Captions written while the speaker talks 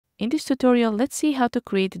in this tutorial, let's see how to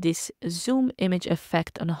create this zoom image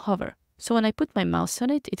effect on a hover. So when I put my mouse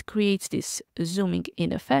on it, it creates this zooming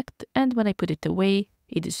in effect, and when I put it away,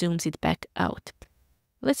 it zooms it back out.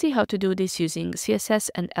 Let's see how to do this using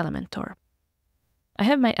CSS and Elementor. I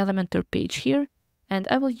have my Elementor page here, and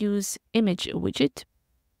I will use image widget.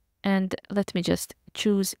 And let me just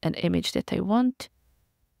choose an image that I want.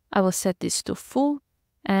 I will set this to full,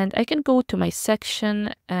 and I can go to my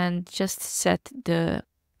section and just set the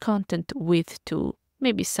content width to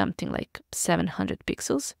maybe something like 700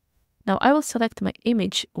 pixels. Now I will select my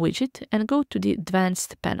image widget and go to the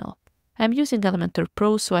advanced panel. I'm using Elementor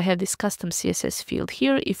Pro, so I have this custom CSS field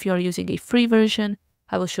here. If you are using a free version,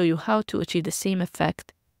 I will show you how to achieve the same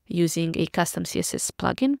effect using a custom CSS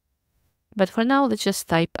plugin. But for now, let's just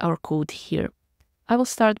type our code here. I will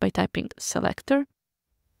start by typing selector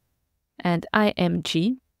and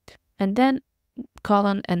img, and then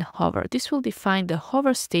colon and hover. This will define the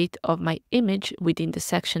hover state of my image within the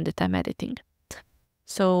section that I'm editing.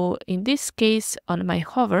 So in this case, on my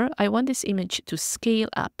hover, I want this image to scale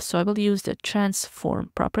up. So I will use the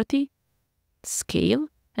transform property, scale,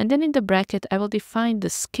 and then in the bracket, I will define the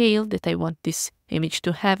scale that I want this image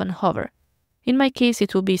to have on hover. In my case,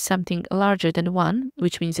 it will be something larger than 1,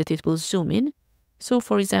 which means that it will zoom in. So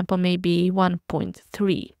for example, maybe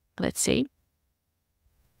 1.3, let's say.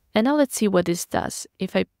 And now let's see what this does.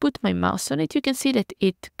 If I put my mouse on it, you can see that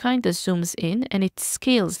it kind of zooms in and it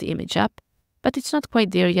scales the image up, but it's not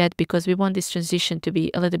quite there yet because we want this transition to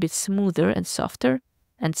be a little bit smoother and softer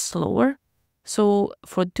and slower. So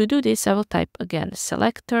to do this, I will type again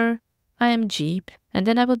selector, img, and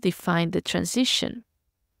then I will define the transition.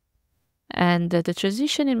 And the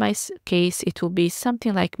transition in my case, it will be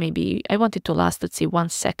something like maybe I want it to last, let's say 1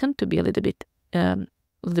 second to be a little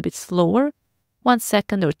bit slower. 1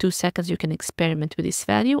 second or 2 seconds, you can experiment with this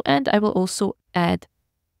value. And I will also add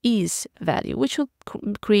ease value, which will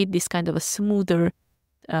create this kind of a smoother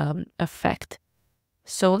effect.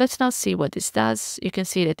 So let's now see what this does. You can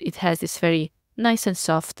see that it has this very nice and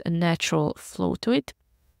soft and natural flow to it.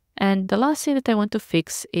 And the last thing that I want to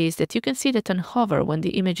fix is that you can see that on hover, when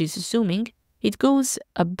the image is zooming, it goes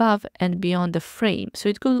above and beyond the frame. So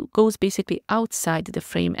it goes basically outside the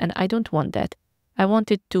frame, and I don't want that. I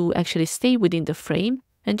want it to actually stay within the frame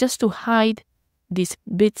and just to hide these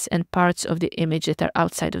bits and parts of the image that are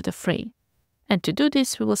outside of the frame. And to do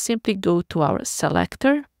this, we will simply go to our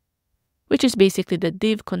selector, which is basically the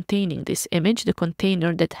div containing this image, the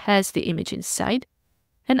container that has the image inside.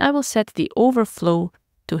 And I will set the overflow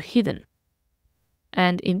to hidden.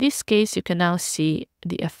 And in this case, you can now see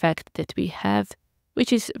the effect that we have,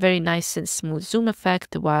 which is very nice and smooth zoom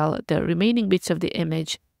effect, while the remaining bits of the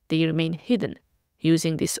image, they remain hidden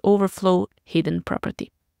using this overflow hidden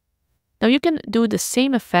property. Now you can do the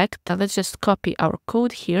same effect. Now let's just copy our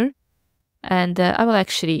code here, and I will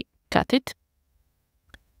actually cut it.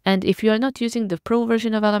 And if you are not using the Pro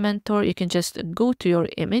version of Elementor, you can just go to your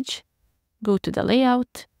image, go to the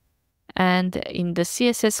layout, and in the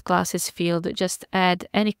CSS classes field, just add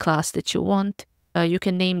any class that you want. You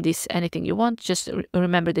can name this anything you want. Just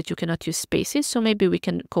remember that you cannot use spaces. So maybe we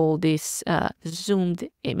can call this zoomed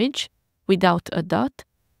image without a dot.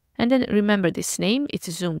 And then remember this name, it's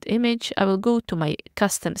a zoomed image. I will go to my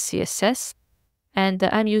custom CSS, and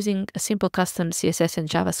I'm using a simple custom CSS and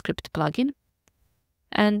JavaScript plugin.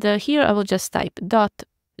 And here I will just type dot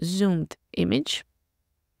zoomed image,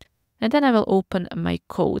 and then I will open my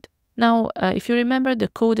code. Now, if you remember, the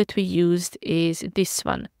code that we used is this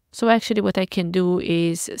one. So actually what I can do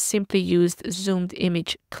is simply use the zoomed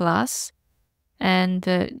image class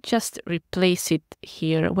and just replace it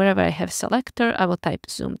here. Wherever I have selector, I will type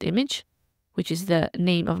zoomed image, which is the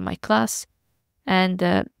name of my class.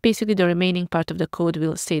 And basically the remaining part of the code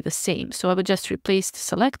will stay the same. So I will just replace the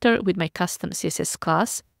selector with my custom CSS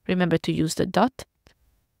class. Remember to use the dot.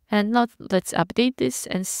 And now let's update this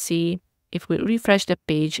and see if we refresh the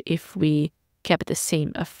page, if we kept the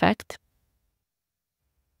same effect.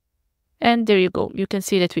 And there you go. You can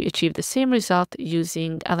see that we achieved the same result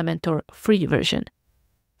using Elementor free version.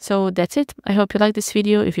 So that's it. I hope you liked this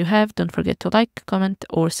video. If you have, don't forget to like, comment,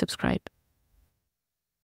 or subscribe.